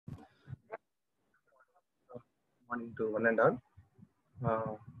morning to one and all.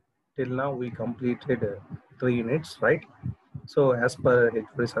 Uh, till now we completed 3 units, right? So as per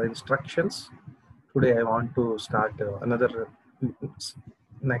HPSR instructions, today I want to start another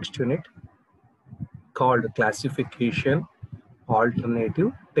next unit called classification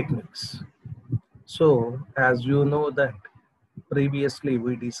alternative techniques. So as you know that previously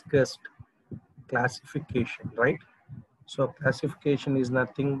we discussed classification, right? So classification is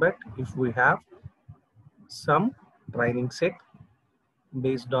nothing but if we have some training set.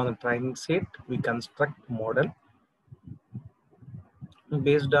 Based on a training set, we construct model.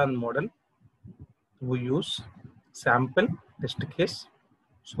 Based on model, we use sample test case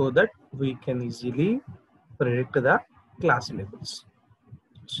so that we can easily predict the class labels.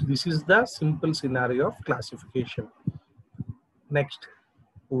 So this is the simple scenario of classification. Next,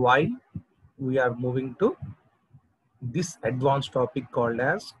 why we are moving to this advanced topic called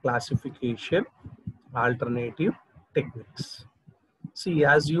as classification alternative techniques. See,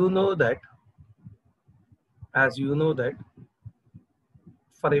 as you know that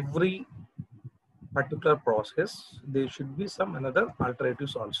for every particular process, there should be some another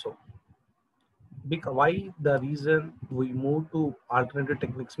alternatives also. Because why the reason we move to alternative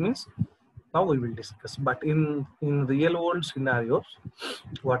techniques means now we will discuss. But in real world scenarios,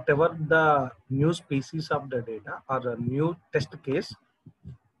 whatever the new species of the data or a new test case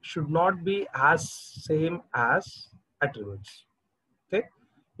should not be as same as attributes. Okay,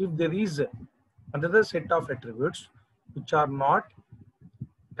 if there is another set of attributes which are not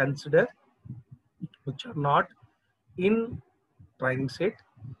considered, which are not in training set,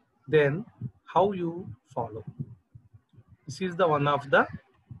 then how you follow? This is the one of the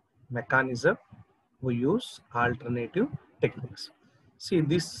mechanism we use alternative techniques. See,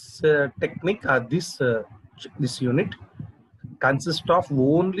 this technique or this unit consists of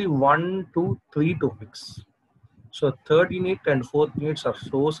only 1 to 3 topics. So third unit and fourth units are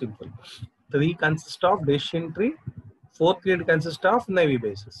so simple. 3 consist of decision tree, fourth unit consists of naive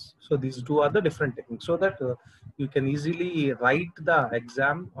basis. So these two are the different techniques, so that you can easily write the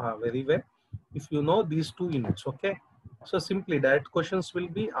exam very well if you know these 2 units. Okay, so simply that questions will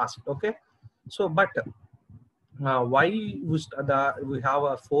be asked. Okay, so but why we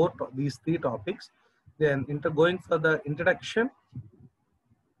have these 3 topics? Then going for the introduction,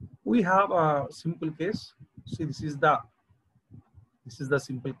 we have a simple case. See, this is the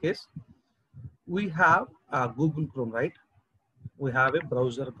simple case. We have Google Chrome, right? We have a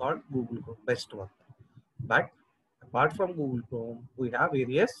browser called Google Chrome, best one. But apart from Google Chrome, we have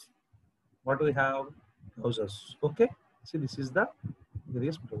various, what we have, browsers. Okay, see, this is the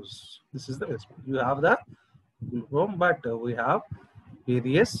various browsers. This is the best one. You have the Google Chrome, but we have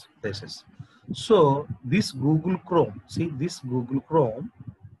various places. So this Google Chrome, see, this Google Chrome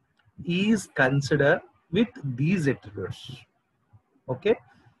is considered with these attributes. Okay,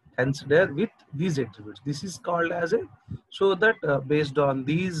 consider with these attributes. This is called as a, so that based on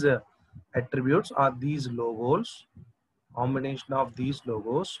these attributes or these logos, combination of these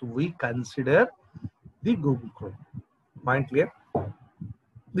logos, we consider the Google Chrome. Mind clear?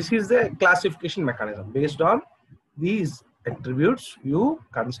 This is the classification mechanism. Based on these attributes, you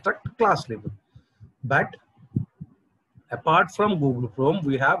construct class label. But apart from Google Chrome,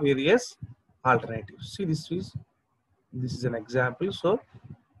 we have various alternatives. See, this is an example. So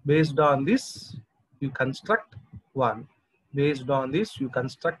based on this, you construct one. Based on this, you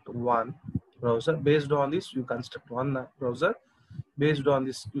construct one browser. Based on this, you construct one browser. Based on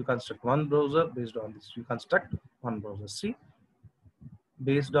this, you construct one browser. Based on this, you construct one browser. See,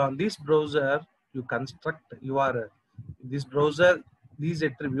 based on this browser, you construct your this browser, these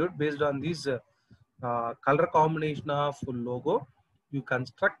attribute. Based on this color combination of logo, you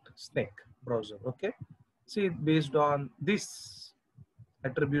construct snake browser. Okay, see, based on this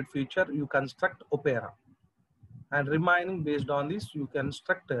attribute feature, you construct Opera, and remaining based on this, you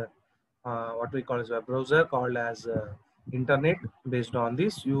construct what we call as a browser called as internet. Based on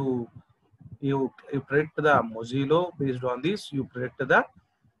this, you predict the Mozilla. Based on this, you predict the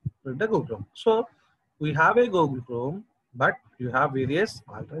Google Chrome. So we have a Google Chrome, but you have various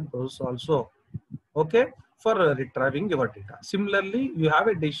alternate browsers also. Okay, for retrieving your data. Similarly, you have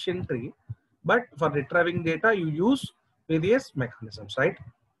a decision tree, but for retrieving data, you use various mechanisms, right?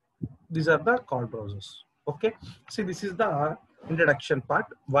 These are the called browsers. Okay, see, this is the introduction part.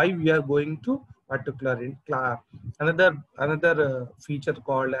 Why we are going to particular another feature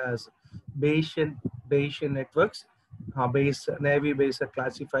called as Bayesian networks, Navy based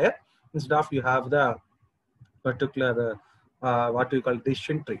classifier. Instead of you have the particular what we call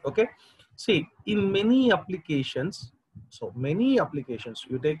decision tree. Okay, see, in many applications, so many applications,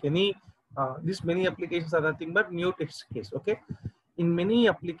 you take any These many applications are nothing but new test case. Okay, in many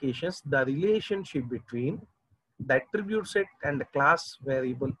applications, the relationship between the attribute set and the class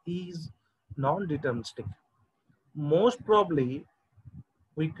variable is non-deterministic. Most probably,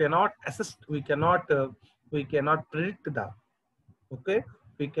 we cannot assist, we cannot predict the, okay,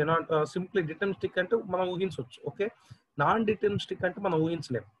 we cannot simply deterministic అంటే మనం ఊహించవచ్చు. Okay, non deterministic అంటే మనం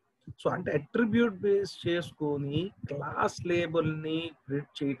ఊహించలేం. So అంటే attribute base చేసుకొని class label ని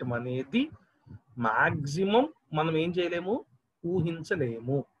print చేయటం అనేది మాక్సిమం మనం ఏం చేయలేము,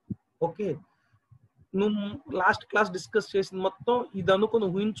 ఊహించలేము. ఓకే, నువ్వు లాస్ట్ క్లాస్ డిస్కస్ చేసిన మొత్తం ఇది అనుకుని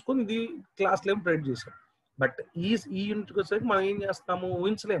ఊహించుకొని ఇది క్లాస్ లేబుల్ ప్రింట్ చేసాం. బట్ ఈ యూనిట్కి వచ్చేసరికి మనం ఏం చేస్తాము,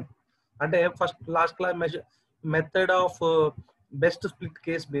 ఊహించలేము. అంటే first last class method of best split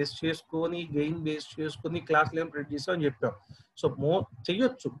case base చేసుకొని గెయిన్ బేస్ చేసుకొని క్లాస్ లేబుల్ ప్రింట్ చేసాం అని చెప్పాం. సో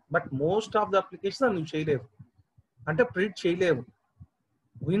చెయ్యొచ్చు, but most of the application నువ్వు చేయలేవు, అంటే ప్రింట్ చేయలేవు,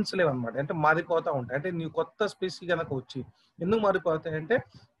 ఊహించలేవు అనమాట. అంటే మారిపోతూ ఉంటాయి. అంటే నీవు కొత్త స్పీసీ కనుక వచ్చి ఎందుకు మారిపోతాయి అంటే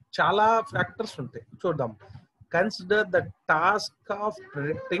చాలా ఫ్యాక్టర్స్ ఉంటాయి. చూద్దాం. Consider the task of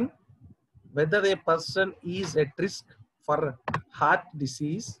predicting weather A person is at risk for heart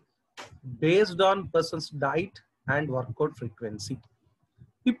disease based on persons diet and work out frequency.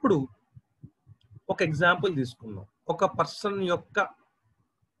 ఇప్పుడు ఒక ఎగ్జాంపుల్ తీసుకుందాం. ఒక పర్సన్ యొక్క,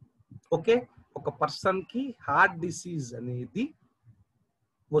 ఓకే, ఒక పర్సన్ కి హార్ట్ డిసీజ్ అనేది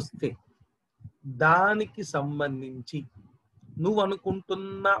వస్తే దానికి సంబంధించి నువ్వు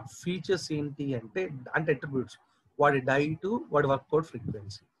అనుకుంటున్న ఫీచర్స్ ఏంటి అంటే అట్రిబ్యూట్స్, వాడి డైట్, వాడి వర్కౌట్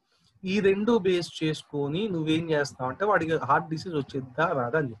ఫ్రీక్వెన్సీ, ఈ రెండు బేస్ చేసుకొని నువ్వేం చేస్తావు అంటే వాడికి హార్ట్ డిసీజ్ వచ్చేద్దా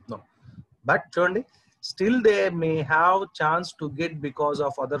రాదా అని చెప్తున్నావు. బట్ చూడండి, still they may have chance to get because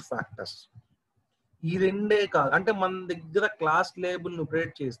of other factors. ఈ రెండే కాదు, అంటే మన దగ్గర క్లాస్ లేబుల్ ను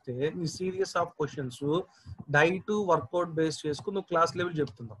క్రియేట్ చేస్తే నీ serious of questions diet work out base చేసుకుని నువ్వు క్లాస్ లెవెల్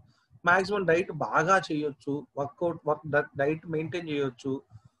చెప్తున్నావు. మాక్సిమం డైట్ బాగా చేయొచ్చు, డైట్ మెయింటైన్ చేయొచ్చు,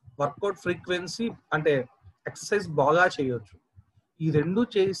 వర్కౌట్ ఫ్రీక్వెన్సీ అంటే ఎక్సర్సైజ్ బాగా చేయొచ్చు. ఈ రెండు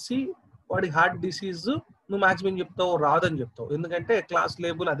చేసి వాడి హార్ట్ డిసీజ్ నువ్వు మాక్సిమం చెప్తావు రాదని చెప్తావు, ఎందుకంటే క్లాస్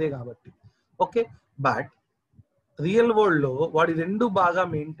లేబుల్ అదే కాబట్టి. ఓకే, బట్ రియల్ వరల్డ్ లో వాడి రెండు బాగా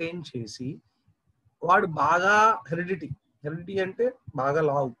మెయింటైన్ చేసి వాడు బాగా హెరిడిటీ అంటే బాగా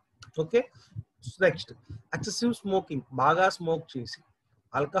లావు. ఓకే, నెక్స్ట్ ఎక్సెసివ్ స్మోకింగ్, బాగా స్మోక్ చేసి,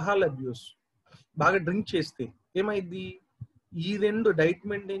 ఆల్కహాల్ అబ్యూస్, బాగా డ్రింక్ చేస్తే ఏమైంది, ఈ రెండు డైట్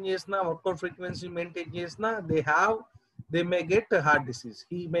మెయింటైన్ చేసినా వర్కౌట్ ఫ్రీక్వెన్సీ మెయింటైన్ చేసినా they may get heart disease,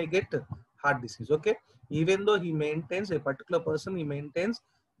 he may get heart disease. Okay, even though he maintains, a particular person, he maintains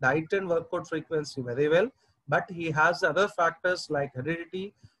diet and workout frequency very well, but he has other factors like heredity,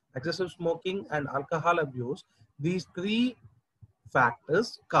 excessive smoking and alcohol abuse. These three factors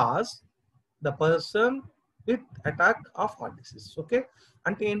cause the person with attack of heart disease. Okay,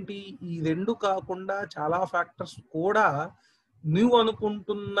 అంటే ఏంటి, ఈ రెండు కాకుండా చాలా factors కూడా నువ్వు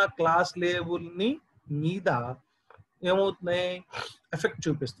అనుకుంటున్న class label ని మీద ఏమవుతున్నాయి, ఎఫెక్ట్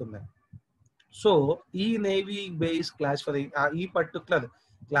చూపిస్తున్నాయి. సో ఈ నేవీ బేస్ ఈ పర్టికులర్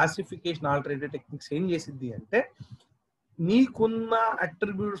క్లాసిఫికేషన్ ఆల్టర్నేటివ్ టెక్నిక్స్ ఏం చేసిద్ది అంటే నీకున్న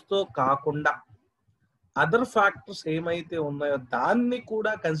అట్రిబ్యూట్స్ తో కాకుండా అదర్ ఫ్యాక్టర్స్ ఏమైతే ఉన్నాయో దాన్ని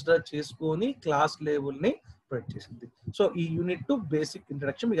కూడా కన్సిడర్ చేసుకొని క్లాస్ లేబుల్ ని ప్రొవైడ్ చేసింది. సో ఈ యూనిట్ టు బేసిక్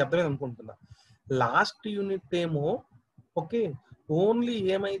ఇంట్రడక్షన్ మీకు అర్థమైంది అనుకుంటున్నా. లాస్ట్ యూనిట్ ఏమో ఓకే, ఓన్లీ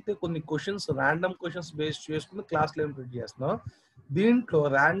ఏమైతే కొన్ని క్వశ్చన్స్ ర్యాండమ్ క్వశ్చన్స్ బేస్ చేసుకుని క్లాస్ లెవెల్ ప్రింట్ చేస్తున్నాం, దీంట్లో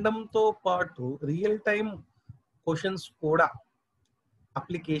ర్యాండమ్ తో పాటు రియల్ టైం క్వశ్చన్స్ కూడా,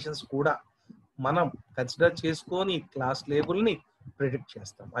 అప్లికేషన్స్ కూడా మనం కన్సిడర్ చేసుకొని క్లాస్ లేబుల్ ని ప్రిడిక్ట్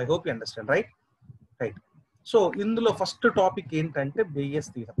చేస్తాం. I hope you understand, right. So ఇందులో ఫస్ట్ టాపిక్ ఏంటంటే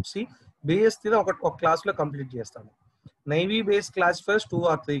బేయస్ థీరం. బేయస్ థీరం ఒక క్లాస్ లో కంప్లీట్ చేస్తాను. Navy based classifiers 2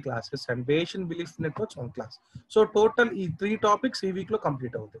 or 3 classes and Bayesian belief networks 1 class. So total ఈ 3 టాపిక్స్ ఈ వీక్ లో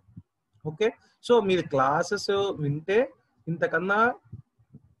కంప్లీట్ అవుతాయి. ఓకే, సో మీరు క్లాసెస్ వింటే ఇంతకన్నా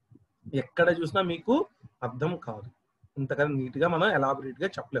ఎక్కడ చూసినా మీకు అర్థం కాదు, ఇంతకన్నా నీట్ గా మనం ఎలాబొరేట్ గా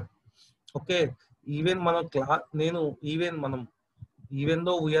చెప్పలేము. ఓకే, ఈవెన్ మనం even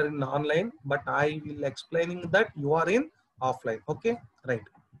though we are in online, but I will explaining that you are in offline. Okay, right.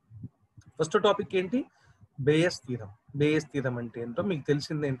 First topic ఏంటి, బేయస్ థీరం. బేయస్ థీరం అంటే ఏంటో మీకు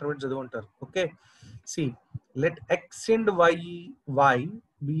తెలిసిందే, intermediate చదువుంటారు. Okay, see let X and why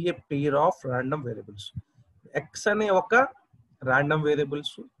B a pair of random variables. X అనే ఒక random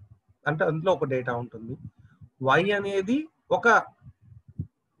variables అంటే అందులో ఒక డేటా ఉంటుంది, వై అనేది ఒక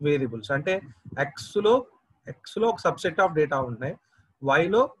వేరియబుల్స్ అంటే ఎక్స్ లో ఒక సబ్సెట్ ఆఫ్ డేటా ఉన్నాయి, వై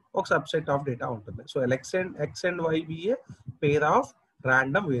లో ఒక సబ్సెట్ ఆఫ్ డేటా ఉంటుంది. So X and why B a pair of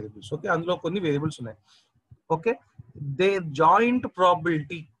random variables. Okay, అందులో కొన్ని వేరియబుల్స్ ఉన్నాయి. Okay, their joint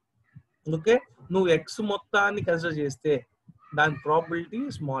probability okay, నువ్వు ఎక్స్ మొత్తాన్ని కన్సిడర్ చేస్తే దాని ప్రాబిలిటీ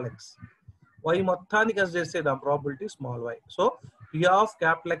స్మాల్ ఎక్స్, వై మొత్తాన్ని కన్సిడర్ చేస్తే దాని probability small y. So P of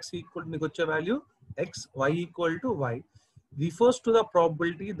capital X equal నీకు వచ్చే value X, y equal to why refers to the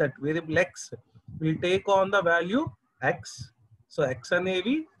probability that variable x will take on the value x. So x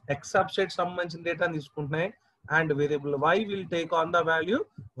అనేవి x subset సంబంధించిన data తీసుకుంటున్నాయి and variable y will take on the value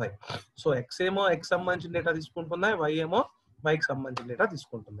y. So x ఏమో x సంబంధించిన data తీసుకుంటున్నాయి, y ఏమో y కి సంబంధించిన data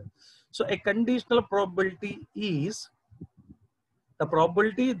తీసుకుంటుంది. So a conditional probability is the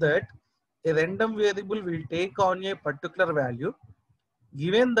probability that a random variable will take on a particular value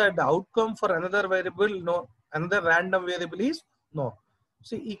given that the outcome for another variable another random variable is no.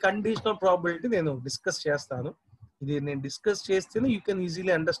 So ఈ conditional probability నేను discuss చేస్తాను. ఇది నేను discuss చేస్తేనే you can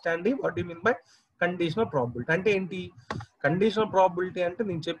easily understand what you mean by conditional probability అంటే ఏంటి. Conditional probability అంటే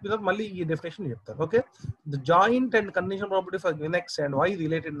నేను చెప్పిన మళ్ళీ ఈ డెఫినేషన్ చెప్తాను. Okay, the joint and conditional probability for given X and why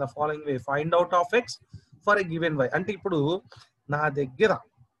related in the following way. Find out of X for a given why. అంటే ఇప్పుడు నా దగ్గర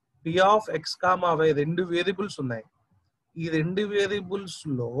P of X comma why రెండు వేరియబుల్స్ ఉన్నాయి. ఈ రెండు variables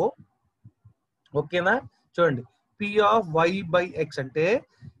లో ఓకేనా చూడండి, P of y by X అంటే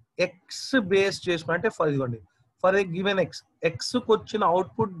ఎక్స్ బేస్ చేసుకుని అంటే ఇదిగోండి for a given X, X కు వచ్చిన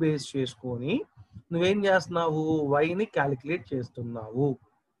అవుట్పుట్ బేస్ చేసుకొని నువ్వేం చేస్తున్నావు, వైని క్యాలిక్యులేట్ చేస్తున్నావు.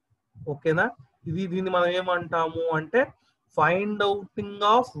 ఓకేనా, దీన్ని మనం ఏమంటాము అంటే find outing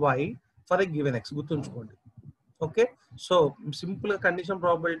of why for a given X, గుర్తుంచుకోండి. ఓకే, సో సింపుల్ గా కండిషన్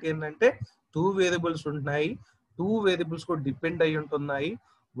ప్రాబిలిటీ ఏంటంటే టూ వేరియబుల్స్ ఉంటున్నాయి, టూ వేరియబుల్స్ కూడా డిపెండ్ అయి ఉంటున్నాయి,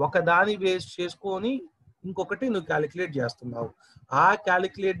 ఒక దాన్ని బేస్ చేసుకొని ఇంకొకటి నువ్వు క్యాలిక్యులేట్ చేస్తున్నావు, ఆ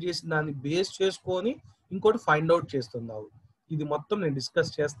క్యాలిక్యులేట్ చేసిన దాన్ని బేస్ చేసుకొని ఇంకోటి ఫైండ్ అవుట్ చేస్తున్నావు. ఇది మొత్తం నేను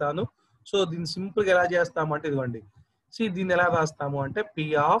డిస్కస్ చేస్తాను. సో దీన్ని సింపుల్ గా ఎలా చేస్తాము అంటే ఇదిగోండి, దీన్ని ఎలా రాస్తాము అంటే పి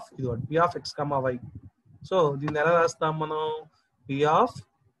ఆఫ్ ఇదిగోండి P of X comma y. So దీన్ని ఎలా రాస్తాము మనం, పి ఆఫ్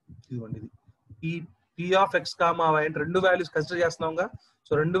ఇదిగోండి ఇది ఈ P of X comma why అంటే రెండు వాల్యూస్ కన్సిడర్ చేస్తున్నాంగా.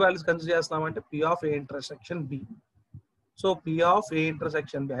 సో రెండు వాల్యూస్ కన్సిడర్ చేస్తున్నాం అంటే P of A intersection B. So P of A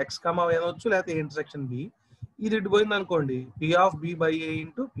intersection B X comma why అనొచ్చు, లేకపోతే ఏ ఇంటర్సెక్షన్ బి. ఇది ఇటు పోయింది అనుకోండి, P of B by A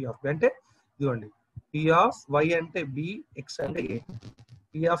into P of B. అంటే ఇదిగోండి పి ఆఫ్ వై అంటే బి, ఎక్స్ అంటే ఏ,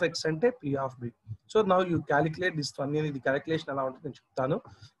 పి ఆఫ్ ఎక్స్ అంటే P of B. So now you calculate this one. నేను ఇది క్యాలిక్యులేషన్ ఎలా ఉంటుంది నేను చెప్తాను.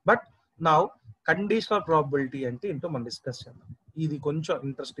 బట్ నౌ కండిషనల్ ప్రాబిలిటీ అంటే ఏంటో మనం డిస్కస్ చేద్దాం. ఇది కొంచెం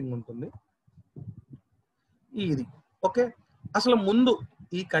ఇంట్రెస్టింగ్ ఉంటుంది ఇది. ఓకే, అసలు ముందు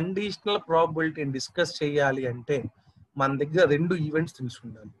ఈ కండిషనల్ ప్రాబిలిటీని డిస్కస్ చేయాలి అంటే మన దగ్గర రెండు ఈవెంట్స్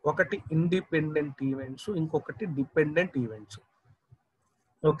తెలుసుకుండాలి. ఒకటి ఇండిపెండెంట్ ఈవెంట్స్, ఇంకొకటి డిపెండెంట్ ఈవెంట్స్.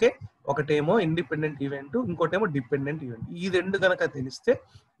 ఓకే, ఒకటేమో ఇండిపెండెంట్ ఈవెంట్, ఇంకోటేమో డిపెండెంట్ ఈవెంట్. ఈ రెండు కనుక తెలిస్తే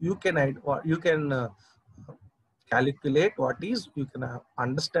you can calculate what is, you can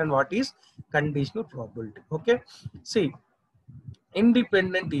understand what is conditional probability. Okay, see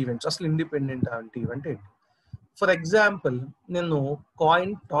independent events. అసలు ఇండిపెండెంట్ ఈవెంట్ ఏంటి? ఫర్ ఎగ్జాంపుల్ నేను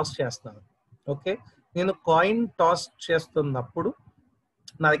కాయిన్ టాస్ చేస్తాను. ఓకే, నేను కాయిన్ టాస్ చేస్తున్నప్పుడు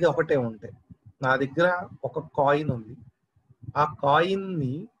నా దగ్గర ఒకటే ఉంటాయి. నా దగ్గర ఒక కాయిన్ ఉంది, ఆ కాయిన్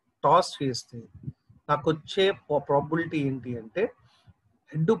ని టాస్ చేస్తే నాకు వచ్చే ప్రాబిలిటీ ఏంటి అంటే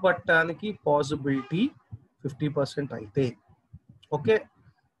హెడ్ పట్టడానికి పాసిబిలిటీ 50% అయితే, ఓకే,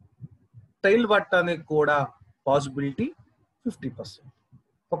 టైల్ పట్టడానికి కూడా possibility 50%.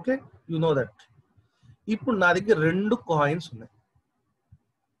 Okay, you know that. ఇప్పుడు నా దగ్గర రెండు కాయిన్స్ ఉన్నాయి.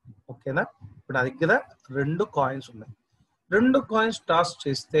 ఓకేనా, ఇప్పుడు నా దగ్గర రెండు కాయిన్స్ ఉన్నాయి. రెండు కాయిన్స్ టాస్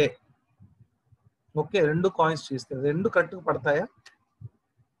చేస్తే, ఓకే, రెండు కాయిన్స్ చేస్తే రెండు కట్టుకు పడతాయా?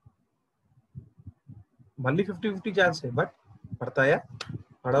 మళ్ళీ 50-50 ఛాన్సే, బట్ పడతాయా?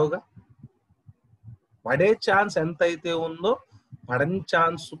 పడవుగా. పడే ఛాన్స్ ఎంత అయితే ఉందో పడని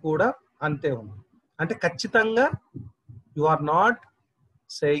ఛాన్స్ కూడా అంతే ఉంది. అంటే ఖచ్చితంగా you are not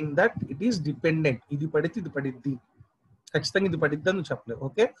saying that it is dependent. ఇది పడితే ఇది పడిద్ది, ఖచ్చితంగా ఇది పడిద్ది అని చెప్పలేదు.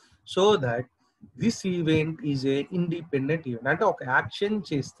 Okay, so that this event is a independent event. అంటే ఒక యాక్షన్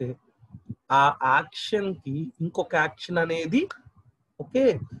చేస్తే ఆ యాక్షన్ కి ఇంకొక యాక్షన్ అనేది ఓకే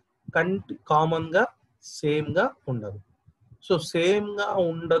కామన్ గా సేమ్ గా ఉండదు. సో సేమ్ గా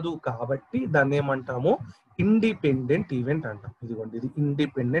ఉండదు కాబట్టి దాన్ని ఏమంటాము, ఇండిపెండెంట్ ఈవెంట్ అంటాం. ఇదిగోండి ఇది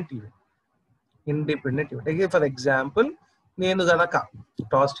independent event. Independent event for example నేను గనక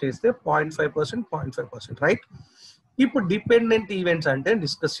టాస్ చేస్తే 0.5%, రైట్. ఇప్పుడు డిపెండెంట్ ఈవెంట్స్ అంటే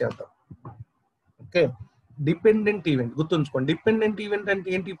డిస్కస్ చేద్దాం. ఓకే, డిపెండెంట్ ఈవెంట్ గుర్తుంచుకోండి. డిపెండెంట్ ఈవెంట్ అంటే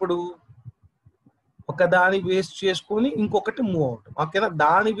ఏంటి? ఇప్పుడు ఒక దాని వేస్ట్ చేసుకొని ఇంకొకటి మూవ్ అవటం. ఓకేనా,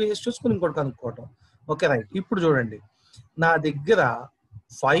 దాని వేస్ట్ చేసుకొని ఇంకోటి కనుక్కోవటం. Okay, right. ఇప్పుడు చూడండి, నా దగ్గర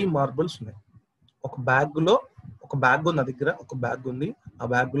 5 మార్బుల్స్ ఉన్నాయి. ఒక బ్యాగ్ ఉంది నా దగ్గర, ఒక బ్యాగ్ ఉంది. ఆ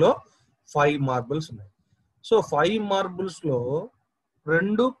బ్యాగ్ లో 5 మార్బుల్స్ ఉన్నాయి. సో 5 మార్బుల్స్ లో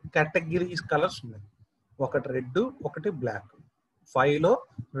రెండు కేటగిరీస్ కలర్స్ ఉన్నాయి, ఒకటి రెడ్ ఒకటి బ్లాక్. 5 లో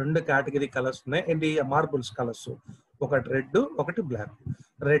 2 కేటగిరీ కలర్స్ ఉన్నాయి, ఏంటి మార్బుల్స్ కలర్స్, ఒకటి రెడ్ ఒకటి బ్లాక్.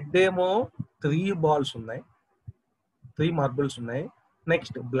 రెడ్ ఏమో 3 బాల్స్ ఉన్నాయి, 3 మార్బుల్స్ ఉన్నాయి.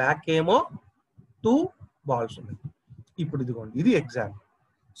 నెక్స్ట్ బ్లాక్ ఏమో 2 బాల్స్ ఉన్నాయి. ఇప్పుడు ఇదిగోండి, ఇది ఎగ్జామ్.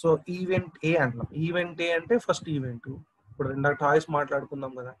 సో ఈవెంట్ ఏ అంటున్నాం. ఈవెంట్ ఏ అంటే ఫస్ట్ ఈవెంట్. ఇప్పుడు 2 టాయ్స్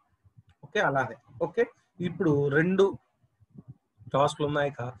మాట్లాడుకుందాం కదా, ఓకే అలానే. ఓకే ఇప్పుడు 2 టాస్క్లు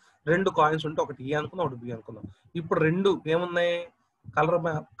ఉన్నాయి, 2 కాయిన్స్ ఉంటే ఒకటి ఏ అనుకుందాం ఒకటి బి అనుకుందాం. ఇప్పుడు 2 ఏమున్నాయి,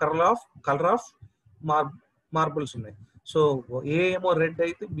 కలర్ ఆఫ్ మార్బుల్స్ ఉన్నాయి. సో ఏ ఏమో రెడ్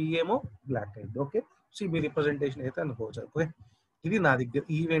అయితే బి ఏమో బ్లాక్ అయితే. ఓకే సో మీ రిప్రజెంటేషన్ అయితే అనుకోవచ్చు. ఓకే ఇది నా దగ్గర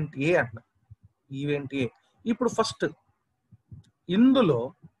ఈవెంట్ ఏ అంటున్నా, ఈవెంట్ ఏ. ఇప్పుడు ఫస్ట్ ఇందులో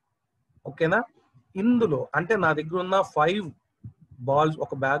ఓకేనా, ఇందులో అంటే నా దగ్గర ఉన్న 5 బాల్స్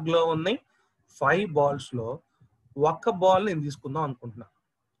ఒక బ్యాగ్ లో ఉన్నాయి. 5 బాల్స్ లో ఒక్క బాల్ నేను తీసుకుందాం అనుకుంటున్నా.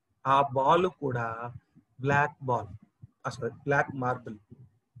 ఆ బాల్ కూడా బ్లాక్ బాల్, అసలు బ్లాక్ మార్బుల్.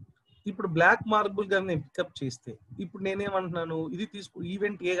 ఇప్పుడు బ్లాక్ మార్బుల్ గా నేను పికప్ చేస్తే ఇప్పుడు నేనేమంటున్నాను, ఇది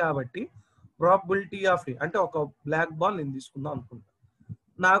ఈవెంట్ ఏ కాబట్టి ప్రాబిలిటీ ఆఫ్ ఏ అంటే ఒక బ్లాక్ బాల్ నేను తీసుకుందాం అనుకుంటా.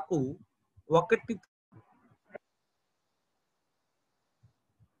 నాకు ఒకటి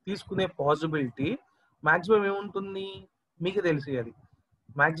తీసుకునే పాసిబిలిటీ మాక్సిమం ఏముంటుంది మీకు తెలిసి, అది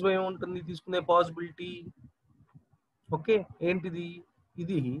మాక్సిమం ఏముంటుంది తీసుకునే పాసిబిలిటీ. ఓకే ఏంటిది,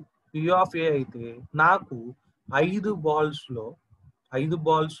 ఇది పి ఆఫ్ ఏ అయితే నాకు 5 బాల్స్ లో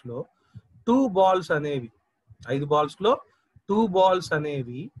 2 బాల్స్ అనేవి 5 బాల్స్ లో 2 బాల్స్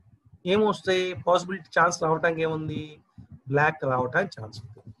అనేవి ఏమొస్తాయి, పాసిబిలిటీ ఛాన్స్ రావటానికి ఏముంది, బ్లాక్ రావటానికి ఛాన్స్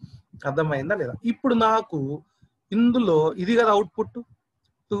ఉంది. అర్థమైందా లేదా? ఇప్పుడు నాకు ఇందులో ఇది కదా అవుట్పుట్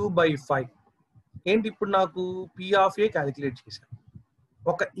 2/5 ఏంటి, ఇప్పుడు నాకు పి ఆఫ్ ఏ క్యాలిక్యులేట్ చేశాను,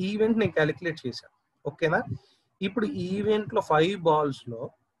 ఒక ఈవెంట్ నేను క్యాలిక్యులేట్ చేశాను. ఓకేనా ఇప్పుడు ఈవెంట్ లో 5 బాల్స్ లో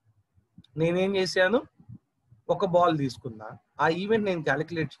నేనేం చేశాను, ఒక బాల్ తీసుకున్నా, ఆ ఈవెంట్ నేను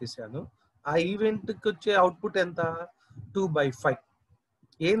క్యాలిక్యులేట్ చేశాను. ఆ ఈవెంట్కి వచ్చే అవుట్పుట్ ఎంత, 2/5.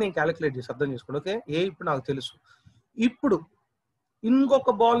 ఏ నేను క్యాలిక్యులేట్ చేసి అర్థం చేసుకోండి. ఓకే ఏ ఇప్పుడు నాకు తెలుసు. ఇప్పుడు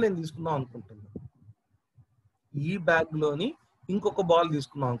ఇంకొక బాల్ నేను తీసుకుందాం అనుకుంటున్నాను, ఈ బ్యాగ్ లోని ఇంకొక బాల్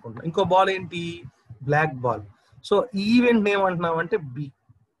తీసుకుందాం అనుకుంటున్నాను. ఇంకో బాల్ ఏంటి, బ్లాక్ బాల్. సో ఈవెంట్ ఏమంటున్నాం అంటే బి.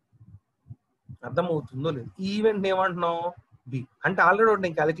 అర్థమవుతుందో లేదు, ఈవెంట్ ఏమంటున్నాం బి అంటే ఆల్రెడీ ఒకటి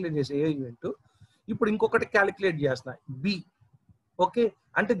నేను క్యాలిక్యులేట్ చేసే ఏ ఈవెంట్, ఇప్పుడు ఇంకొకటి క్యాలిక్యులేట్ చేస్తున్నా బి. ఓకే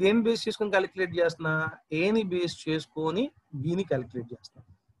అంటే దేని బేస్ చేసుకొని క్యాలిక్యులేట్ చేస్తున్నా, ఏని బేస్ చేసుకొని బిని క్యాలిక్యులేట్ చేస్తున్నా.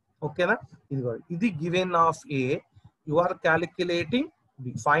 ఓకేనా ఇది given of A you are calculating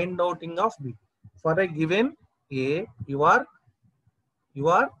B, find outing of B. For a given a you are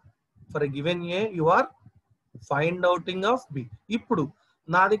for a given a you are find outing of B. ఇప్పుడు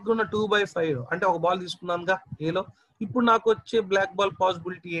నా దగ్గర ఉన్న 2/5 అంటే ఒక బాల్ తీసుకున్నానుగా ఏలో, ఇప్పుడు నాకు వచ్చే బ్లాక్ బాల్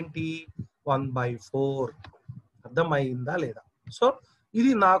పాసిబిలిటీ ఏంటి, 1/4. అర్థమైందా లేదా? సో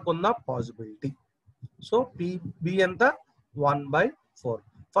ఇది నాకున్న పాసిబిలిటీ. సో బి ఎంత, 1/4.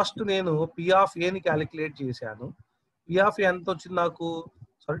 ఫస్ట్ నేను పి ఆఫ్ ఏని క్యాలిక్యులేట్ చేశాను, పి ఆఫ్ ఏ ఎంత వచ్చింది నాకు,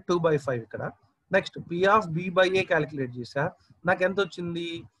 సారీ 2/5 ఇక్కడ. Next P of B by A calculate చేశా, నాకు ఎంత వచ్చింది,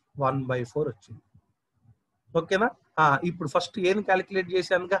 1/4 వచ్చింది. ఓకేనా ఇప్పుడు ఫస్ట్ ఏని క్యాలిక్యులేట్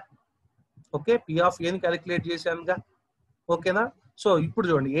చేశానుగా, ఓకే పి ఆఫ్ ఏని క్యాలిక్యులేట్ చేశానుగా. ఓకేనా సో ఇప్పుడు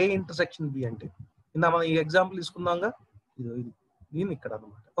చూడండి ఏ ఇంటర్సెక్షన్ బి అంటే ఇందా మనం ఈ ఎగ్జాంపుల్ తీసుకుందాంగా, ఇది దీని ఇక్కడ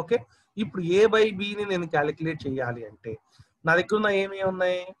అనమాట. ఓకే ఇప్పుడు ఏ బై బిని నేను క్యాలిక్యులేట్ చేయాలి అంటే నా దగ్గర ఉన్న ఏమేమి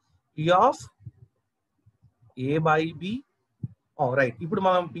ఉన్నాయి, P of A by B. Right ఇప్పుడు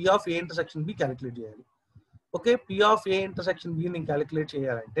మనం P of A intersection B calculate చేయాలి. Okay P of A intersection B నేను క్యాలిక్యులేట్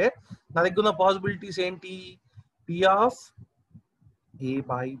చేయాలంటే నా దగ్గర ఉన్న పాసిబిలిటీస్ ఏంటి, P of A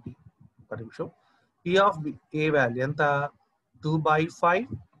by B. ఒక నిమిషం, P of B A value ఎంత, 2/5.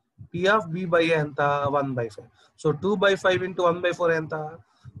 పి ఆఫ్ బి బై ఏ ఎంత, 1/5. సో 2/5 ఇంటూ 1/4 ఎంత,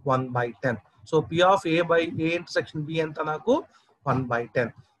 1/10. So P of A by A intersection B ఎంత నాకు, 1/10.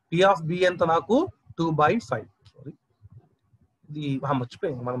 పి ఆఫ్ బి ఎంత నాకు, 2/5. సారీ ఇది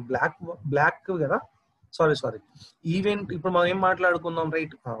మర్చిపోయింది, మనం బ్లాక్ కదా, సారీ ఈవెంట్. ఇప్పుడు మనం ఏం మాట్లాడుకుందాం,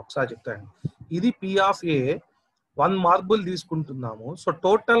 రైట్ ఒకసారి చెప్తాను. ఇది పి ఆఫ్ ఏ 1 మార్బుల్ తీసుకుంటున్నాము. సో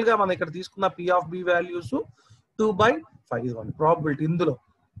టోటల్ గా మనం ఇక్కడ తీసుకున్న P of B values 2/5 probability. ఇందులో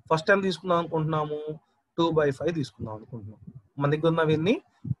ఫస్ట్ టైం తీసుకుందాం అనుకుంటున్నాము, 2/5 తీసుకుందాం అనుకుంటున్నాం. మన దగ్గర ఉన్నవి ఎన్ని,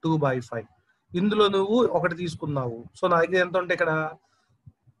 2/5. ఇందులో నువ్వు ఒకటి తీసుకున్నావు, సో నా దగ్గర ఎంత ఉంటాయి, ఇక్కడ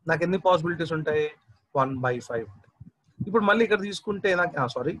నాకు ఎన్ని పాసిబిలిటీస్ ఉంటాయి, 1/5. ఇప్పుడు మళ్ళీ ఇక్కడ తీసుకుంటే నాకు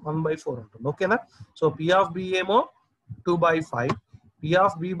సారీ 1/4 ఉంటుంది. ఓకేనా సో పి ఆఫ్ బి ఏమో 2/5, పి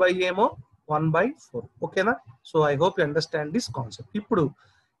ఆఫ్ బి బై ఏమో 1/4. ఓకేనా so I hope you understand this concept. ఇప్పుడు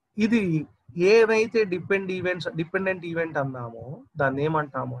ఇది ఏదైతే డిపెండెంట్ ఈవెంట్ అన్నామో దాన్ని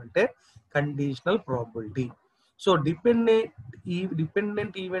ఏమంటాము అంటే conditional probability. So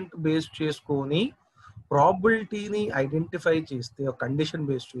dependent event base చేసుకొని ప్రాబబిలిటీని ఐడెంటిఫై చేస్తే ఒక కండిషన్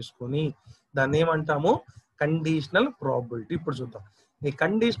బేస్ చేసుకొని దాన్ని ఏమంటాము కండిషనల్ ప్రాబబిలిటీ. ఇప్పుడు చూద్దాం. ఏ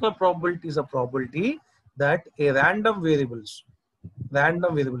conditional probability is a probability that A random variables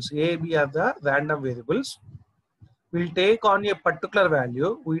A, B are the random variables will take on a particular value,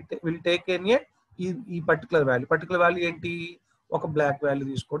 will take in a ఈ particular value ఏంటి, ఒక black value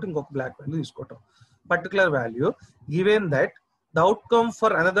తీసుకోవటం, ఇంకొక black value తీసుకోవటం. Particular value given that the outcome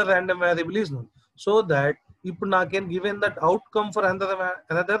for another random variable is known. So that ఇప్పుడు నాకేం given that outcome for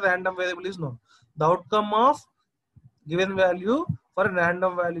another random variable is known, the outcome of given value for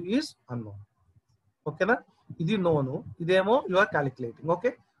random value is unknown. ఓకేనా, ఇది నోను, ఇదేమో you are calculating. Okay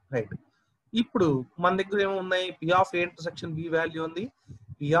right. ఇప్పుడు మన దగ్గర ఏమో ఉన్నాయి, P of A intersection B value ఉంది,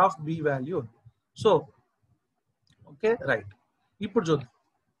 పి ఆఫ్ బి వాల్యూ ఉంది. So okay right. ఇప్పుడు చూద్దాం.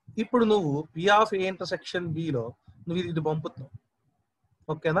 ఇప్పుడు నువ్వు P of A intersection below నువ్వు ఇది పంపుతున్నావు.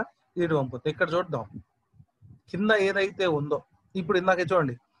 ఓకేనా, ఇది పంపుతావు. ఇక్కడ చూద్దాం, కింద ఏదైతే ఉందో, ఇప్పుడు ఇందాక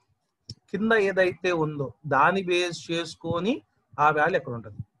చూడండి, కింద ఏదైతే ఉందో దాని బేస్ చేసుకొని ఆ వాల్యూ ఎక్కడ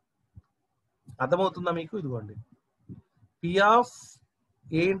ఉంటుంది, అర్థమవుతుందా మీకు? ఇదిగోండి, P of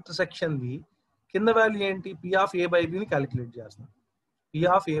A intersection B కింద వాల్యూ ఏంటి, P of A by బిని calculate చేస్తాం. P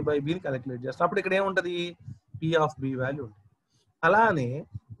of A by బిని calculate చేస్తాం. అప్పుడు ఇక్కడ ఏముంటుంది, పి ఆఫ్ బి వాల్యూ ఉంటుంది. అలానే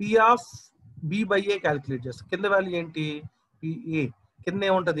P of B by A calculate చేస్తాం. కింద వాల్యూ ఏంటి, పిఏ, కింద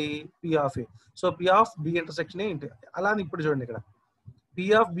ఏముంటుంది, P of A. So P of B intersection ఏంటి. అలానే ఇప్పుడు చూడండి, ఇక్కడ పి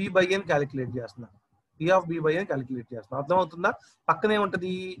ఆఫ్ బి బై ఏని క్యాలిక్యులేట్ చేస్తున్నాం. పి ఆఫ్ బి బై ఏని క్యాలిక్యులేట్ చేస్తున్నాం. అర్థమవుతుందా? పక్కనే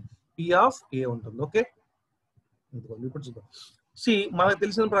ఉంటుంది పి ఆఫ్ ఏ ఉంటుంది. ఓకే, ఇప్పుడు చూద్దాం. సి మనకు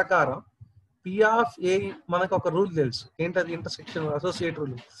తెలిసిన ప్రకారం పి ఆఫ్ ఏ మనకు ఒక రూల్ తెలుసు, ఏంటది, intersection associate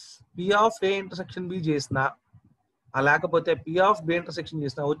rule. P of A intersection B చేసినా లేకపోతే పి ఆఫ్ బి ఇంటర్సెక్షన్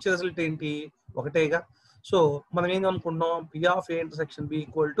చేసినా వచ్చే రిజల్ట్ ఏంటి, ఒకటేగా. సో మనం ఏం అనుకుంటున్నాం, P of A intersection B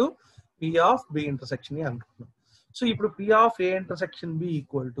equal to P of B intersection ఏ అనుకుంటున్నాం. సో ఇప్పుడు P of A intersection B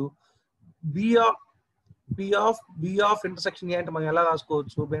equal to be of intersection ఏ అంటే మనం ఎలా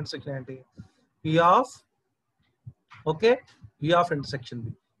రాసుకోవచ్చు, బి ఇంటర్సెక్షన్ అంటే P of, okay, P of intersection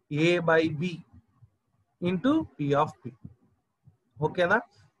B A by B into P of B. ఓకేనా,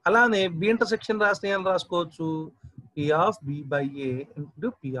 అలానే B intersection రాస్తే ఏం రాసుకోవచ్చు, P of B by A into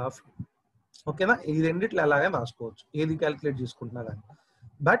P of ఏ. ఓకేనా, ఈ రెండిట్లో ఎలాగైనా రాసుకోవచ్చు, ఏది క్యాలిక్యులేట్ చేసుకుంటున్నా కానీ.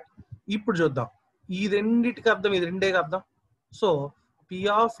 బట్ ఇప్పుడు చూద్దాం, ఈ రెండిటికి అర్థం, ఇది రెండే అర్థం. So P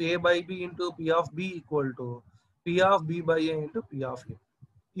of A by B into P of B equal to P of B by A into P of ఏ.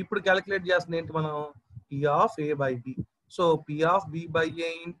 ఇప్పుడు క్యాలిక్యులేట్ చేస్తుంది ఏంటి మనం, P of A by B. So P of B by A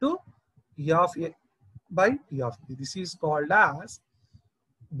into P of A by P of B. This is called as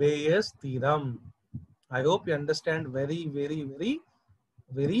Bayes theorem. I hope you understand very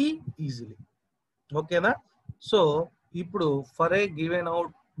easily. Okay na? So ఇప్పుడు for a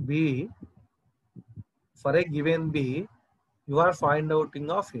given B, you are find outing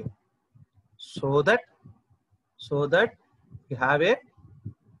of A. So that you have a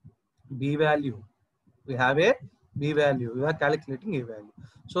B value. We have a B value. You are calculating A value.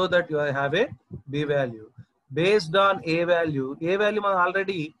 So that you have a B value. Based on A value మనం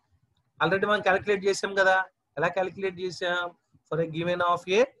already మనం calculate చేసాం కదా. ఎలా calculate చేసాం, for a given of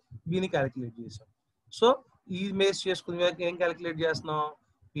A బిని calculate చేసాం. So ఈ base చేసుకుని ఏం క్యాలిక్యులేట్ చేస్తున్నాం,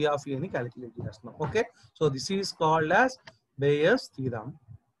 పి ఆఫ్ ఏని క్యాలిక్యులేట్ చేస్తున్నాం. Okay, so this is called as బేయస్ theorem.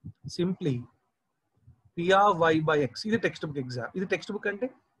 Simply P of y by X, ఇది టెక్స్ట్ బుక్ ఎగ్జామ్, ఇది టెక్స్ట్ బుక్ అంటే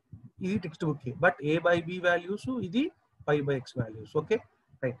ఇది text book. But A by B values, ఇది pi by X values. Okay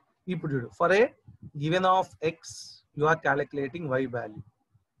right. ఇప్పుడు చూడు, for a given of X U are calculating y value,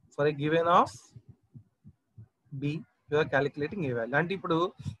 for a given of be you are calculating A value. అంటే ఇప్పుడు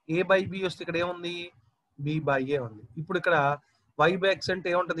ఏ by B వస్తే ఇక్కడ ఏముంది, B by ఏ ఉంది. ఇప్పుడు ఇక్కడ వై బై ఎక్స్ అంటే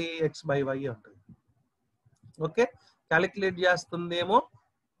ఏముంటుంది, ఎక్స్ బై వై ఉంటుంది. ఓకే, క్యాలిక్యులేట్ చేస్తుందేమో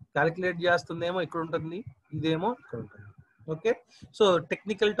ఇక్కడ ఉంటుంది, ఇదేమో ఇక్కడ ఉంటుంది. ఓకే, సో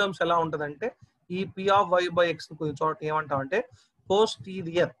టెక్నికల్ టర్మ్స్ ఎలా ఉంటుందంటే, ఈ P of y by X కొంచెం చోట ఏమంటాం అంటే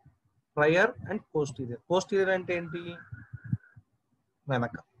posterior, prior and posterior. Posterior అంటే ఏంటి,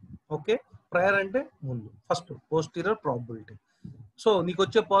 వెనక. ఓకే, ప్రయర్ అంటే ముందు, ఫస్ట్ పోస్టీరియర్ ప్రాబబిలిటీ. సో నీకు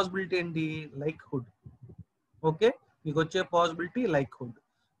వచ్చే పాసిబిలిటీ ఏంటి, లైక్హుడ్. ఓకే, నీకు వచ్చే పాసిబిలిటీ లైక్హుడ్.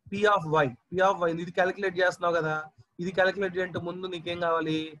 పి ఆఫ్ వై ఇది క్యాలిక్యులేట్ చేస్తున్నావు కదా, ఇది క్యాలిక్యులేట్ చేయాలంటే ముందు నీకేం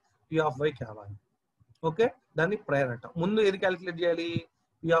కావాలి, పి ఆఫ్ వై కావాలి. ఓకే, దాన్ని ప్రయర్ అంటాం. ముందు ఏది క్యాలిక్యులేట్ చేయాలి,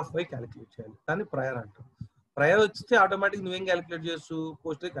 పి ఆఫ్ వై క్యాలిక్యులేట్ చేయాలి, దాన్ని ప్రయర్ అంటాం. ప్రయర్ వచ్చితే ఆటోమేటిక్ నువ్వేం క్యాలిక్యులేట్ చేయొచ్చు,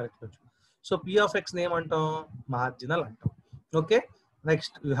 పోస్టీరియర్ క్యాలిక్యులేట్ చేయొచ్చు. సో పి ఆఫ్ ఎక్స్ ఏమంటాం, మార్జినల్ అంటాం. Okay,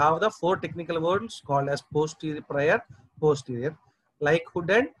 Next, you have the 4 technical words called as posterior, prior, posterior, likelihood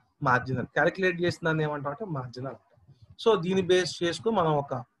and marginal. Calculate చేసిందని ఏమంటామంటే మార్జినల్. సో దీని బేస్ చేసుకుని మనం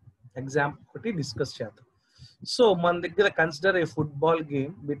ఒక ఎగ్జాంపుల్ ఒకటి డిస్కస్ చేద్దాం. సో మన దగ్గర కన్సిడర్ ఏ football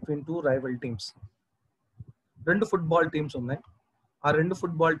game between 2 rival teams. 2 football teams ఉన్నాయి. ఆ 2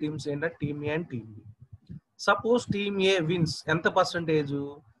 ఫుట్బాల్ టీమ్స్ ఏంటంటే team A and team B. Suppose team A wins ఎంత percentage,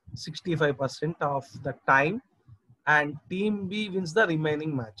 65% of the time and team B wins the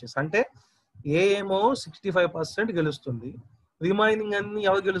remaining matches. అంటే ఏ ఏమో 65% గెలుస్తుంది, remaining అన్ని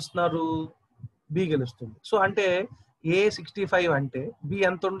ఎవరు గెలుస్తున్నారు, బి గెలుస్తుంది. సో అంటే ఏ 65 అంటే బి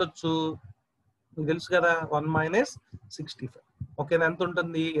ఎంత ఉండొచ్చు, మీకు తెలుసు కదా, 1 - 65. ఓకేనా, ఎంత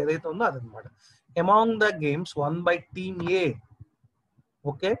ఉంటుంది ఏదైతే ఉందో అదనమాట. Among the games one by team A.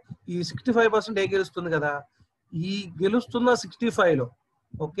 Okay, ఈ 65% ఏ గెలుస్తుంది కదా, ఈ గెలుస్తున్న 65లో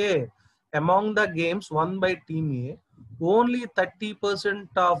okay among the games one by team A only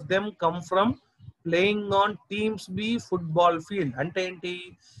 30% of them come from playing on teams B football field. అంటే ఏంటి,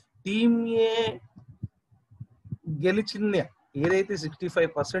 టీమ్ ఏ గెలిచిన ఏదైతే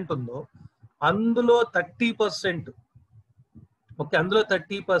 65% ఉందో అందులో 30%, ఓకే అందులో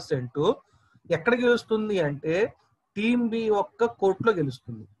 30% ఎక్కడ గెలుస్తుంది అంటే టీమ్ బి ఒక్క కోర్టులో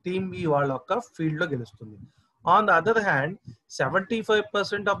గెలుస్తుంది, టీమ్ బి వాళ్ళ ఒక్క ఫీల్డ్ లో గెలుస్తుంది. On the other hand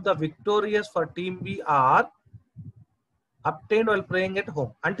 75% of the victorious for team B are obtained while playing at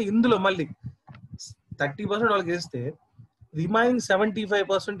home. అంటే ఇందులో మళ్ళీ 30% వాళ్ళు గెలిస్తే రిమైనింగ్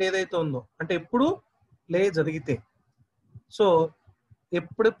 75% ఏదైతే ఉందో, అంటే ఎప్పుడు ప్లే జరిగితే, సో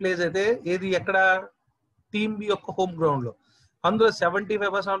ఎప్పుడు ప్లేస్ అయితే ఏది ఎక్కడ టీమ్ బి యొక్క హోమ్ గ్రౌండ్ లో, అందులో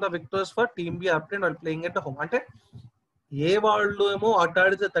 75% of the విక్టర్స్ for team B obtained while playing at home. అంటే ఏ వాళ్ళు ఏమో అటు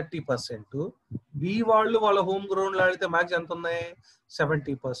ఆడితే 30%, బి వాళ్ళు వాళ్ళ హోమ్ గ్రౌండ్ లో ఆడితే మ్యాచ్ ఎంత ఉన్నాయి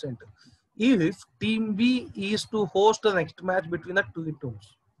 70%. If team B is to host the next match between the two teams,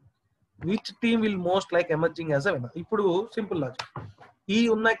 which team will most like emerging as a winner. ఇప్పుడు సింపుల్ లాజిక్, ఈ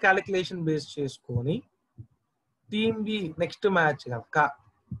ఉన్న క్యాలిక్యులేషన్ బేస్ చేసుకొని టీమ్ బి నెక్స్ట్ మ్యాచ్ కనుక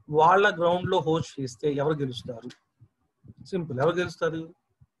వాళ్ళ ground లో host చేస్తే ఎవరు గెలుస్తారు, సింపుల్ ఎవరు గెలుస్తారు.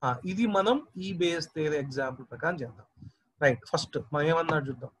 ఇది మనం ఈ బేస్ థియరీ ఎగ్జాంపుల్ ప్రకారం చేద్దాం. రైట్, ఫస్ట్ మనం ఏమన్నా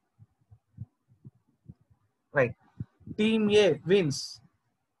చూద్దాం. Right, team A wins,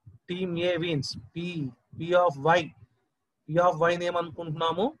 team A wins P of why. P of why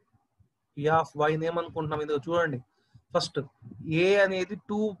ఏమనుకుంటున్నాము, P of why ఏమనుకుంటున్నాము, ఇది చూడండి. ఫస్ట్ ఏ అనేది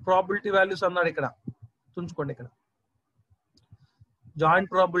 2 ప్రాబిలిటీ వాల్యూస్ అన్నాడు ఇక్కడ, తుంచుకోండి ఇక్కడ joint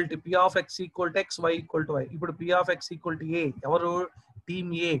probability P of X equal to X, y equal to why. ఇప్పుడు P of X equal to ఏ, ఎవరు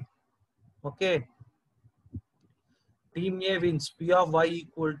team A. Okay, team A wins P of y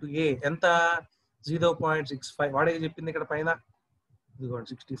equal to ఏ ఎంత 0.65. వాడే చెప్పింది ఇక్కడ పైన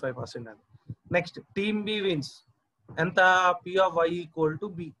 65% అని. నెక్స్ట్ టీమ్ బి విన్స్ ఎంత, P of y equal to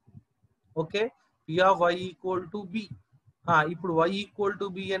be. Okay, P of y equal to be. ఇప్పుడు y equal to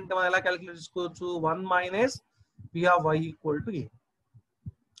be అంటే మనం ఎలా క్యాలిక్యులేట్ చేసుకోవచ్చు, 1 - P of y equal to A.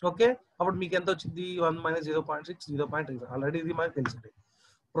 Okay, అప్పుడు మీకు ఎంత వచ్చింది 1 - 0.6, 0.3. ఆల్రెడీ ఇది మనకు తెలిసింది.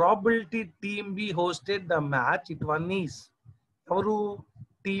 Probability team B hosted the match it one is, ఎవరు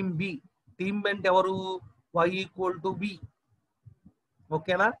టీమ్ బి. టీమ్ బి అంటే ఎవరు, వై ఈక్వల్ టు బి.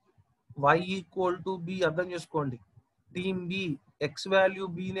 ఓకేనా, వై ఈక్వల్ టు బి అర్థం చేసుకోండి. టీమ్ బి ఎక్స్ వాల్యూ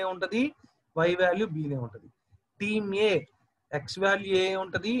బీనే ఉంటది, వై వాల్యూ బీనే ఉంటది. టీమ్ ఏ ఎక్స్ వాల్యూ ఏ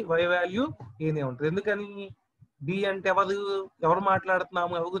ఉంటది, వై వాల్యూ ఏనే ఉంటది. ఎందుకని, బి అంటే ఎవరు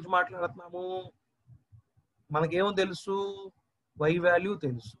మాట్లాడుతున్నాము, ఎవరి గురించి మాట్లాడుతున్నాము, మనకేమో తెలుసు, వై వాల్యూ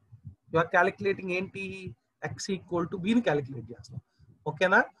తెలుసు. యూఆర్ క్యాలిక్యులేటింగ్ ఏంటి, ఎక్స్ ఈక్వల్ టు బిని క్యాలిక్యులేట్ చేస్తాం.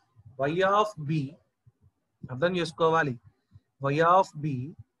 ఓకేనా, వై ఆఫ్ బి అర్థం చేసుకోవాలి. వై ఆఫ్ బి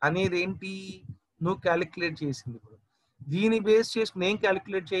అనేది ఏంటి, నువ్వు క్యాలిక్యులేట్ చేసింది. ఇప్పుడు దీని బేస్ చేసుకుని ఏం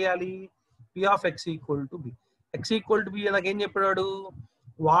క్యాలిక్యులేట్ చేయాలి, P of X equal to be. X equal to be నాకేం చెప్పాడు,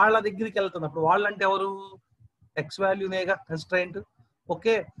 వాళ్ళ దగ్గరికి వెళ్తున్నప్పుడు, వాళ్ళంటే ఎవరు, ఎక్స్ వాల్యూనేగా కన్స్ట్రైంట్.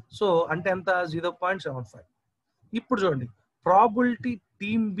 ఓకే, సో అంటే ఎంత 0.75. ఇప్పుడు చూడండి, probability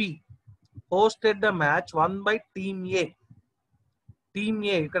team B hosted the match one by team A. Team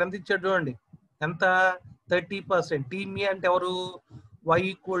ఏ ఇక్కడ ఎంత ఇచ్చాడు చూడండి, ఎంత 30%. టీమ్ ఏ అంటే ఎవరు, వై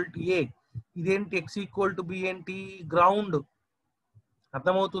ఈక్వల్ టు ఏ. ఇదేంటి ఎక్స్ ఈక్వల్ టు బి ఏంటి, గ్రౌండ్.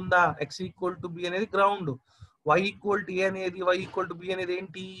 అర్థమవుతుందా, ఎక్స్ ఈక్వల్ టు బి అనేది గ్రౌండ్, వై ఈక్వల్ టు ఏ అనేది, వై ఈక్వల్ టు బి అనేది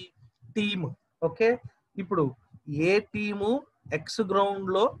ఏంటి, టీమ్. ఓకే, ఇప్పుడు ఏ టీము ఎక్స్ గ్రౌండ్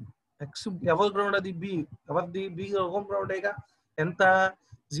లో, ఎక్స్ ఎవరి గ్రౌండ్ అది బి, ఎవరిది బి హోమ్ గ్రౌండేగా, ఎంత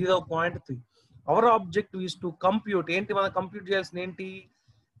 0.3. Hour objective is to compute, ఏంటి మనం కంప్యూట్ చేయాల్సింది ఏంటి,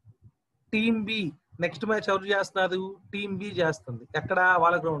 టీమ్ బి నెక్స్ట్ మ్యాచ్ ఎవరు చేస్తున్నారు, టీమ్ బి చేస్తుంది, ఎక్కడ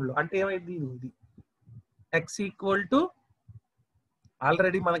వాళ్ళ గ్రౌండ్ లో. అంటే ఏమైంది, ఇది ఎక్స్ ఈక్వల్ టు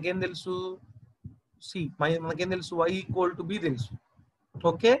ఆల్రెడీ మనకేం తెలుసు సి మనకేం తెలుసు y ఈక్వల్ టు బి తెలుసు.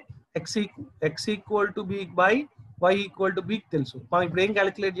 Okay, x equal to be by y equal to be తెలుసు. మనం ఇప్పుడు ఏం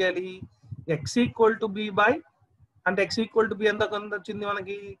క్యాలిక్యులేట్ చేయాలి? x equal to be by అంటే x ఈక్వల్ టు బి ఎంత కొంత వచ్చింది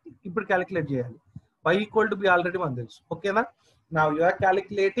మనకి ఇప్పుడు క్యాలిక్యులేట్ చేయాలి. y equal to be already మనకు తెలుసు. ఓకేనా? Now you are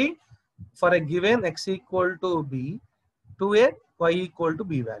calculating for a given x equal to be to A y equal to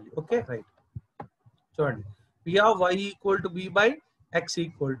be value. Okay right, చూడండి p of y equal to be by x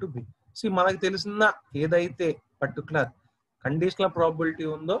equal to be. C మనకు తెలిసిన ఏదైతే particular conditional probability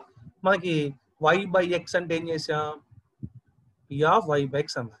ఉందో మనకి y by x అంటే ఏం చేసాం? p of y by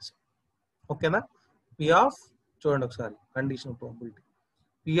x అని రాసాం. ఓకేనా? p ఆఫ్ చూడండి ఒకసారి conditional probability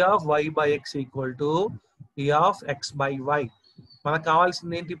p of y by x equal to p of x by y. మనకు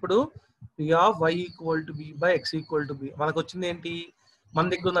కావాల్సింది ఏంటి ఇప్పుడు? p of y equal to b by x equal to b. మనకు వచ్చింది ఏంటి? మన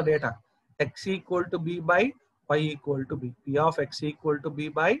దగ్గర ఉన్న data x equal to b by y equal to b. p of x equal to b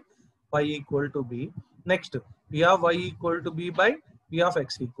by y equal to b. Next p of y equal to b by p of x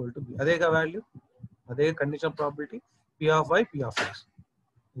equal to b. అదేగా value, అదే condition probability. p of y p of x,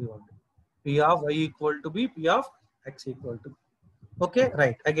 ఇదిగోండి p of y equal to b p of x equal to b. Okay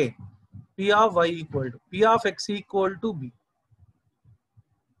right, again p of y equal to p of x equal to b.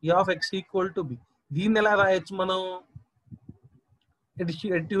 p of x equal to b దీన్ని ఎలా రాయొచ్చు మనం?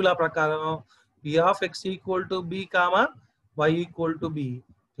 Additive లా ప్రకారం p of x equal to b comma y equal to b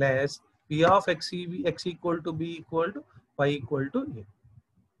plus p of x equal to b equal to y equal to a.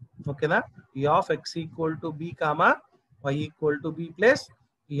 ఓకేనా? p of x equal to b comma y equal to b plus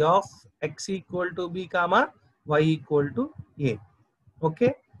p of x equal to b comma y equal to a. Okay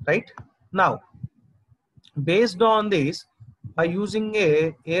right, now based on this, by using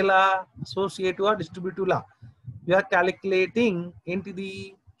a law, associative or distributive law, we are calculating ఏంటిది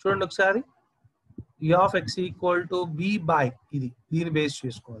చూడండి ఒకసారి. p of x equal to b by దీన్ని base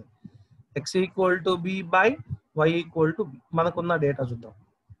చేసుకోవాలి. x equal to b by y equal to b. మనకున్న data చూద్దాం.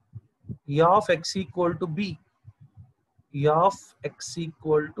 p of x equal to b, p of x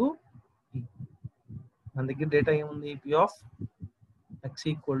equal to b. మన దగ్గర data ఏముంది? p of x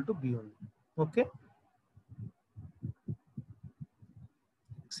equal to b ఉంది. Okay,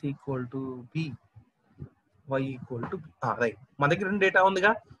 x equal to b, y equal to b. Right, మన దగ్గర రెండు data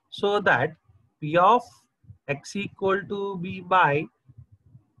ఉందిగా. So that p of x equal to b by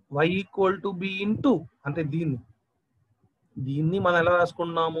y equal to b into అంటే దీన్ని మనం ఎలా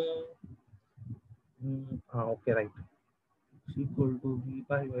రాసుకున్నాము? Okay right, equal to b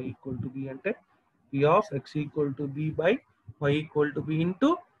by y equal to b అంటే p of x equal to b by y equal to b into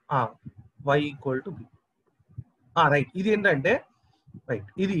y equal to b. Right, ఇది ఏంటంటే right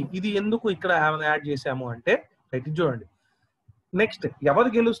ఇది ఎందుకు ఇక్కడ యాడ్ చేసాము అంటే రైట్ ఇది చూడండి. నెక్స్ట్ ఎవరు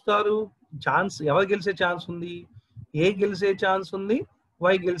గెలుస్తారు? ఎవరు గెలిచే ఛాన్స్ ఉంది? ఏ గెలిచే ఛాన్స్ ఉంది,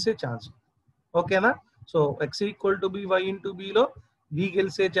 వై గెలిచే ఛాన్స్. ఓకేనా? So x equal to be why into below B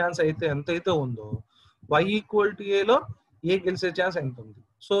గెలిచే ఛాన్స్ అయితే ఎంతైతే ఉందో y ఈక్వల్ టు ఏలో ఏ గెలిచే ఛాన్స్ ఎంత ఉంది.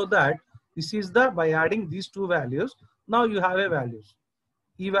 So that this is the by adding these two values now you have a values.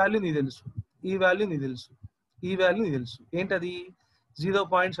 ఈ వాల్యూ నీ తెలుసు, ఈ వాల్యూ నీ తెలుసు, ఈ వాల్యూ నీ తెలుసు. ఏంటది?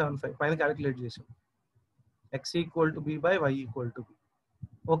 0.75 పైన క్యాలిక్యులేట్ చేసాం. x equal to be by y equal to be.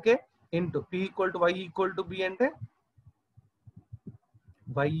 Okay, into p equal to y equal to b అంటే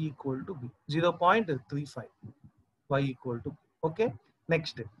y equal to b 0.35 y equal to b. Okay,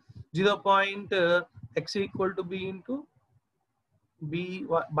 next 0. x equal to b into b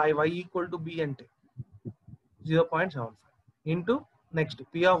by y equal to b అంటే 0.75 into next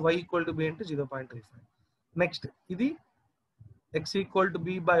p of y equal to b అంటే 0.35. Next ఇది x equal to b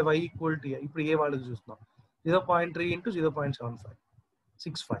by y equal to ఇప్పుడు ఏ వాళ్ళకి చూస్తున్నాం 0.3 into 0.75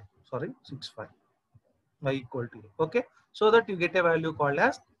 65 y equal to okay. So that you get a value called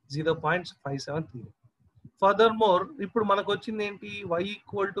as 0.573. Further more ఇప్పుడు మనకు వచ్చింది ఏంటి? y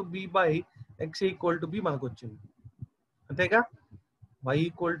equal to b by x equal to b మనకు వచ్చింది అంతేగా. y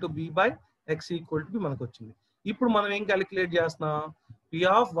equal to b by x equal to b మనకు వచ్చింది. ఇప్పుడు మనం ఏం క్యాలిక్యులేట్ చేస్తున్నాం? p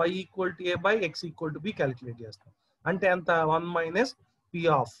of y equal to a by x equal to b calculate చేస్తాం. అంటే ఎంత? 1 మైనస్ p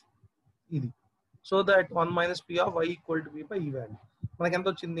ఆఫ్ ఇది. So that 1 minus p of y equal to b by ఈ వాల్యూ మనకి ఎంత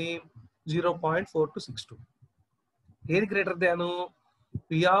వచ్చింది? 0.4262. ఏది greater than?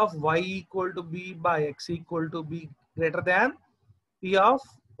 p of y equal to b by x equal to b greater than p of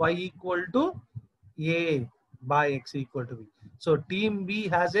y equal to a by x equal to b. So team b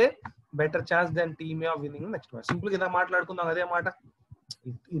has a better chance then team a of winning next match. Simple గా మాట్లాడుకుందాం అదే మాట.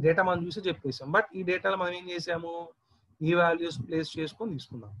 ఈ data మనం చూసి చెప్పేసాం. But ఈ డేటాలో మనం ఏం చేసాము? ఈ వాల్యూస్ ప్లేస్ చేసుకొని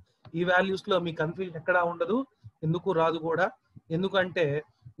తీసుకుందాం. ఈ వాల్యూస్ లో మీ కన్ఫ్యూజన్ ఎక్కడా ఉండదు, ఎందుకు రాదు కూడా. ఎందుకంటే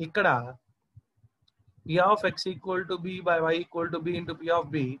ఇక్కడ P of x equal to b by y equal to b into p of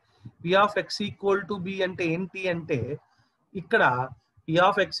b. P of x equal to b అంటే ఏంటి అంటే ఇక్కడ p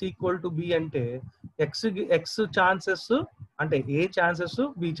of x equal to b అంటే x ఛాన్సెస్ అంటే a chances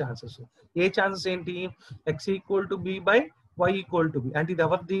b chances. a chances ఏంటి? x equal to b by y equal to b అంటే ఇది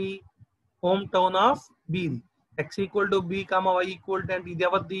ఎవరిది? Home town of b the. x equal to b comma y equal to అంటే ఇది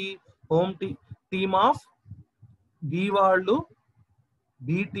ఎవరిది? Home team of b వాళ్ళు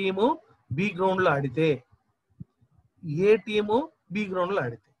b team B ground లో ఆడితే, ఏ టీము బి గ్రౌండ్ లో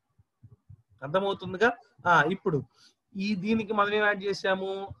ఆడితే. అర్థమవుతుందిగా? ఇప్పుడు దీనికి మనం ఏం యాడ్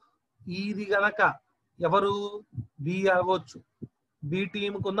చేసాము? ఇది గనక ఎవరు బి అవ్వచ్చు, బి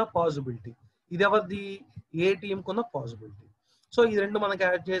టీంకు ఉన్న పాసిబిలిటీ. ఇది ఎవరిది? ఏ టీంకు ఉన్న పాసిబిలిటీ. సో ఈ రెండు మనకి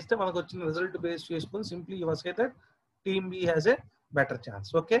యాడ్ చేస్తే మనకు వచ్చిన రిజల్ట్ బేస్ చేసుకుని simply you say that team B has a better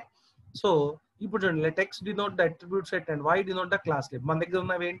chance. Okay, so ఇప్పుడు చూడండి, let X denote the attribute set and why denote the class name. మన దగ్గర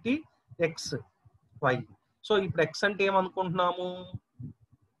ఉన్నవి ఏంటి? X, why. సో ఇప్పుడు ఎక్స్ అంటే ఏమనుకుంటున్నాము?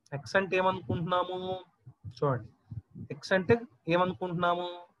 ఎక్స్ అంటే ఏమనుకుంటున్నాము? చూడండి, ఎక్స్ అంటే ఏమనుకుంటున్నాము?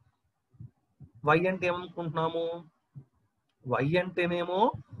 వై అంటే ఏమనుకుంటున్నాము? వై అంటేనేమో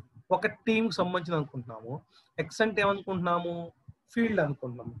ఒక టీంకి సంబంధించిన అనుకుంటున్నాము. ఎక్స్ అంటే ఏమనుకుంటున్నాము? ఫీల్డ్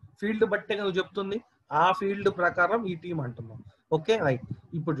అనుకుంటున్నాము. ఫీల్డ్ బట్టే నువ్వు చెప్తుంది, ఆ ఫీల్డ్ ప్రకారం ఈ టీం అంటున్నాం. Okay, right.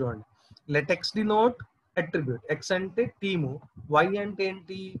 ఇప్పుడు చూడండి, let X denote attribute. X అంటే టీము, వై అంటే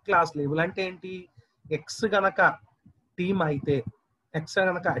ఏంటి? Class label. అంటే ఏంటి? ఎక్స్ గనక టీమ్ అయితే, ఎక్స్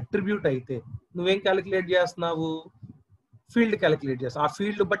గనక అట్రిబ్యూట్ అయితే నువ్వేం క్యాలిక్యులేట్ చేస్తున్నావు? ఫీల్డ్ క్యాలిక్యులేట్ చేస్తావు. ఆ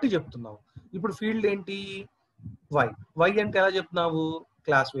ఫీల్డ్ బట్టి చెప్తున్నావు. ఇప్పుడు ఫీల్డ్ ఏంటి? వై. వై అంటే ఎలా చెప్తున్నావు?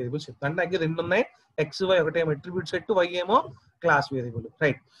 క్లాస్ వేరియబుల్స్ చెప్తాను. అంటే దగ్గర రెండు ఉన్నాయి, ఎక్స్ వై. ఒకటేమో అట్రిబ్యూట్ సెట్, వై ఏమో class variable.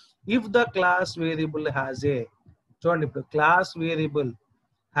 Right. If the class variable has a, చూడండి ఇప్పుడు క్లాస్ వేరియబుల్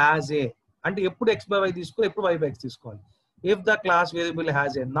హ్యాజ్ ఏ అంటే ఎప్పుడు ఎక్స్ బై వై తీసుకో, ఎప్పుడు వై బై ఎక్స్ తీసుకోవాలి. If the class variable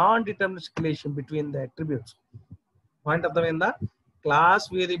has a non deterministic relation between the attributes. Point అర్థమైందా? Class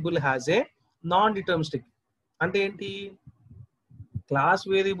variable has a non deterministic అంటే ఏంటి? క్లాస్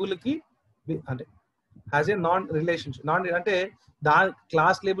వేరియబుల్ కి అంటే has a non relationship. Non అంటే దాని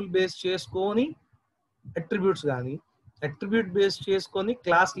క్లాస్ లేబుల్ బేస్ చేసుకొని attributes కానీ, అట్రిబ్యూట్ బేస్ చేసుకొని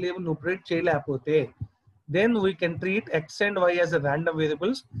క్లాస్ లేబుల్ నువ్వు ప్రిడిక్ట్ చేయలేకపోతే, then we can treat x and y as a random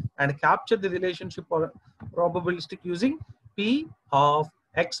variables and capture the relationship or probabilistic using p of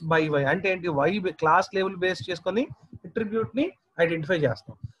x by y. అంటే ఏంటి? y class level base చేసుకొని attribute ని identify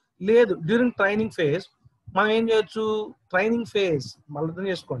చేస్తాం. లేదు, during training phase మనం ఏం చేయొచ్చు? Training phase మళ్ళీ అర్థం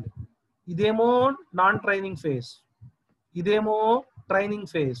చేసుకోండి, ఇదేమో నాన్ ట్రైనింగ్ ఫేజ్, ఇదేమో ట్రైనింగ్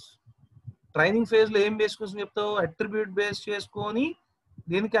ఫేజ్. ట్రైనింగ్ ఫేజ్ లో ఏం బేస్ కోసం చెప్తావు? అట్రిబ్యూట్ బేస్ చేసుకొని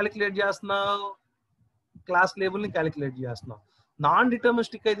దేన్ని క్యాలిక్యులేట్ చేస్తున్నావు? క్లాస్ లేబుల్ ని క్యాలిక్యులేట్ చేస్తున్నాం. నాన్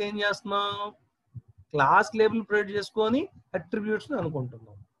డిటర్మినిస్టిక్ అయితే ఏం చేస్తున్నాం? క్లాస్ లేబుల్ ప్రిడిక్ట్ చేసుకొని అట్రిబ్యూట్స్ ని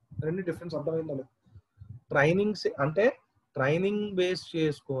అనుకుంటున్నాం. రెండు డిఫరెన్స్ అర్థమైందా? ట్రైనింగ్ అంటే ట్రైనింగ్ బేస్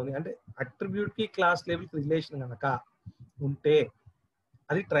చేసుకొని అంటే అట్రిబ్యూట్ కి క్లాస్ లేబుల్ కి రిలేషన్ కనుక ఉంటే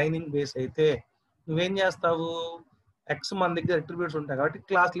అది ట్రైనింగ్ బేస్ అయితే నువ్వేం చేస్తావు? ఎక్స్ మన దగ్గర అట్రిబ్యూట్స్ ఉంటాయి కాబట్టి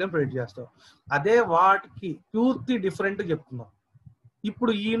క్లాస్ లేబుల్ ప్రిడిక్ట్ చేస్తావు. అదే వాటికి పూర్తి డిఫరెంట్ చెప్తున్నాం.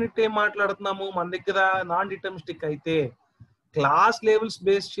 ఇప్పుడు ఈ యూనిట్ ఏం మాట్లాడుతున్నాము? మన దగ్గర నాన్ డిటర్మినిస్టిక్ అయితే క్లాస్ లేబుల్స్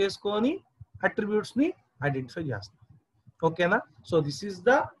బేస్ చేసుకొని అట్రిబ్యూట్స్ ని ఐడెంటిఫై చేస్తాం. ఓకేనా? So this is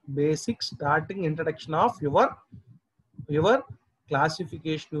the basic starting introduction of your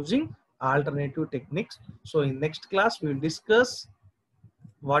classification using alternative techniques. So in next class we will discuss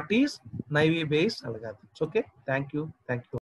what is naive Bayes algorithms. Okay, thank you.